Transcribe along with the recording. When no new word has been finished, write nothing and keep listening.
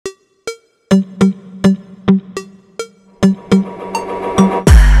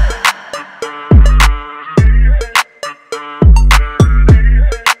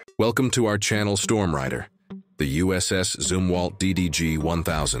Welcome to our channel Storm Rider. The USS Zumwalt DDG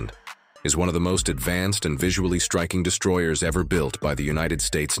 1000 is one of the most advanced and visually striking destroyers ever built by the United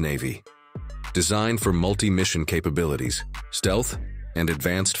States Navy. Designed for multi-mission capabilities, stealth, and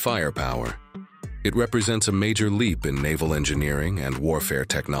advanced firepower, it represents a major leap in naval engineering and warfare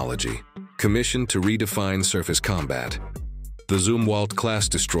technology. Commissioned to redefine surface combat, the Zumwalt-class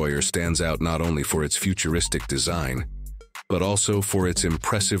destroyer stands out not only for its futuristic design, but also for its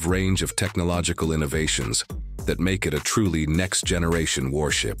impressive range of technological innovations that make it a truly next-generation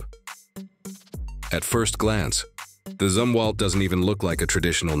warship. At first glance, the Zumwalt doesn't even look like a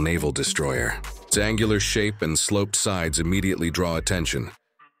traditional naval destroyer. Its angular shape and sloped sides immediately draw attention,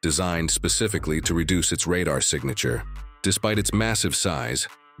 designed specifically to reduce its radar signature. Despite its massive size,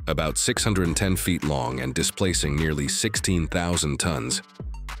 about 610 feet long and displacing nearly 16,000 tons,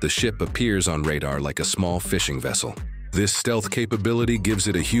 the ship appears on radar like a small fishing vessel. This stealth capability gives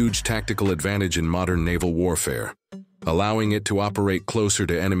it a huge tactical advantage in modern naval warfare, allowing it to operate closer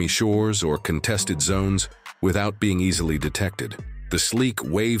to enemy shores or contested zones without being easily detected. The sleek,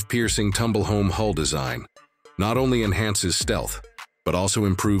 wave-piercing tumble-home hull design not only enhances stealth, but also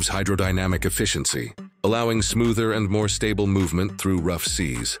improves hydrodynamic efficiency, allowing smoother and more stable movement through rough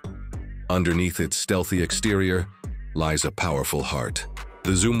seas. Underneath its stealthy exterior lies a powerful heart.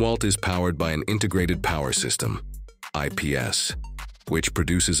 The Zumwalt is powered by an integrated power system, IPS, which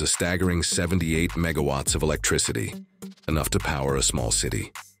produces a staggering 78 megawatts of electricity, enough to power a small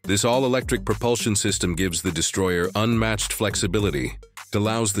city. This all-electric propulsion system gives the destroyer unmatched flexibility. It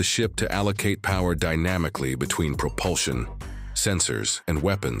allows the ship to allocate power dynamically between propulsion, sensors, and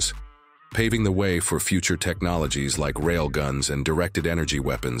weapons, paving the way for future technologies like railguns and directed energy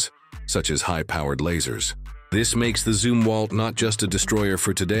weapons, such as high-powered lasers. This makes the Zumwalt not just a destroyer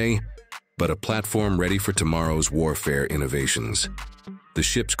for today, but a platform ready for tomorrow's warfare innovations. The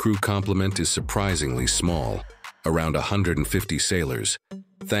ship's crew complement is surprisingly small, around 150 sailors,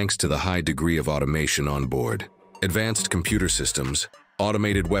 thanks to the high degree of automation on board. Advanced computer systems,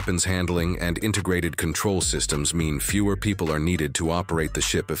 automated weapons handling, and integrated control systems mean fewer people are needed to operate the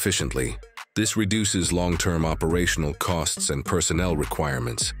ship efficiently. This reduces long-term operational costs and personnel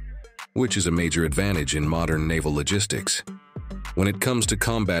requirements, which is a major advantage in modern naval logistics. When it comes to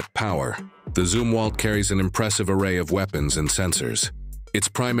combat power, the Zumwalt carries an impressive array of weapons and sensors. Its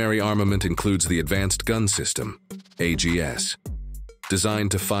primary armament includes the Advanced Gun System, AGS,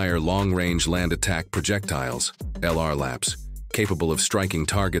 designed to fire long-range land attack projectiles, LRLAPs, capable of striking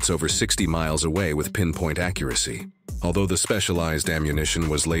targets over 60 miles away with pinpoint accuracy. Although the specialized ammunition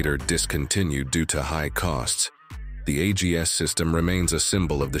was later discontinued due to high costs, the AGS system remains a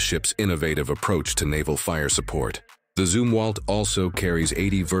symbol of the ship's innovative approach to naval fire support. The Zumwalt also carries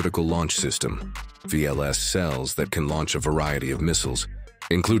 80 vertical launch system, VLS cells that can launch a variety of missiles,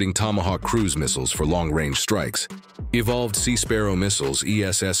 including Tomahawk cruise missiles for long-range strikes, evolved Sea Sparrow missiles,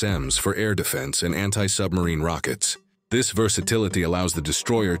 ESSMs, for air defense, and anti-submarine rockets. This versatility allows the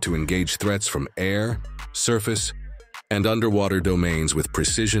destroyer to engage threats from air, surface, and underwater domains with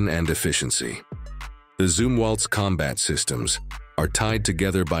precision and efficiency. The Zumwalt's combat systems are tied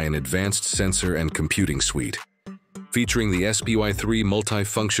together by an advanced sensor and computing suite, featuring the SPY-3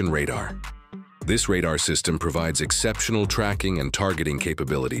 multi-function radar. This radar system provides exceptional tracking and targeting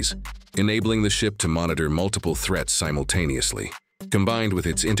capabilities, enabling the ship to monitor multiple threats simultaneously. Combined with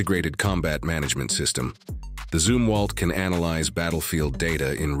its integrated combat management system, the Zumwalt can analyze battlefield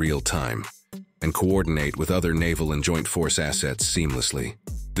data in real time and coordinate with other naval and joint force assets seamlessly.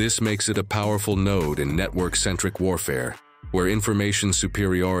 This makes it a powerful node in network-centric warfare, where information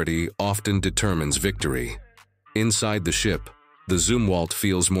superiority often determines victory. Inside the ship, the Zumwalt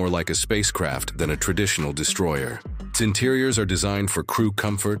feels more like a spacecraft than a traditional destroyer. Its interiors are designed for crew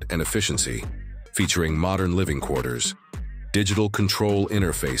comfort and efficiency, featuring modern living quarters, digital control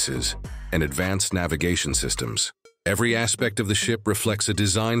interfaces, and advanced navigation systems. Every aspect of the ship reflects a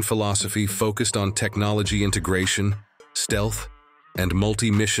design philosophy focused on technology integration, stealth, and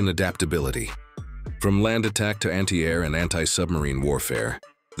multi-mission adaptability. From land attack to anti-air and anti-submarine warfare,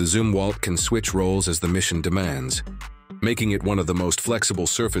 the Zumwalt can switch roles as the mission demands, making it one of the most flexible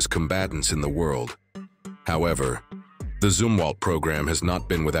surface combatants in the world. However, the Zumwalt program has not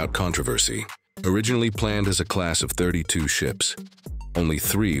been without controversy. Originally planned as a class of 32 ships, only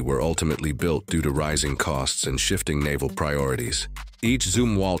 3 were ultimately built due to rising costs and shifting naval priorities. Each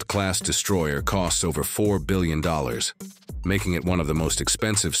Zumwalt-class destroyer costs over $4 billion, making it one of the most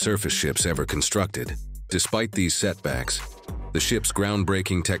expensive surface ships ever constructed. Despite these setbacks, the ship's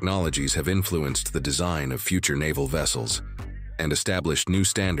groundbreaking technologies have influenced the design of future naval vessels and established new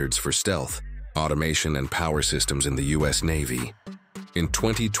standards for stealth, automation, and power systems in the U.S. Navy. In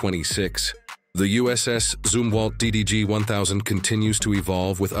 2026, the USS Zumwalt DDG 1000 continues to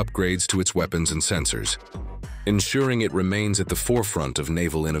evolve with upgrades to its weapons and sensors. Ensuring it remains at the forefront of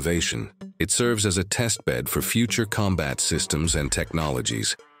naval innovation, it serves as a testbed for future combat systems and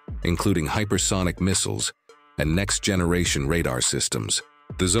technologies, including hypersonic missiles and next-generation radar systems.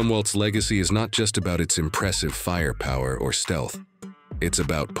 The Zumwalt's legacy is not just about its impressive firepower or stealth. It's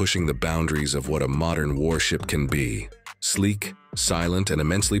about pushing the boundaries of what a modern warship can be. Sleek, silent, and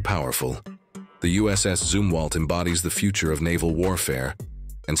immensely powerful, the USS Zumwalt embodies the future of naval warfare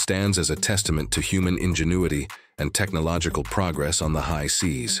and stands as a testament to human ingenuity and technological progress on the high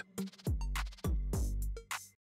seas.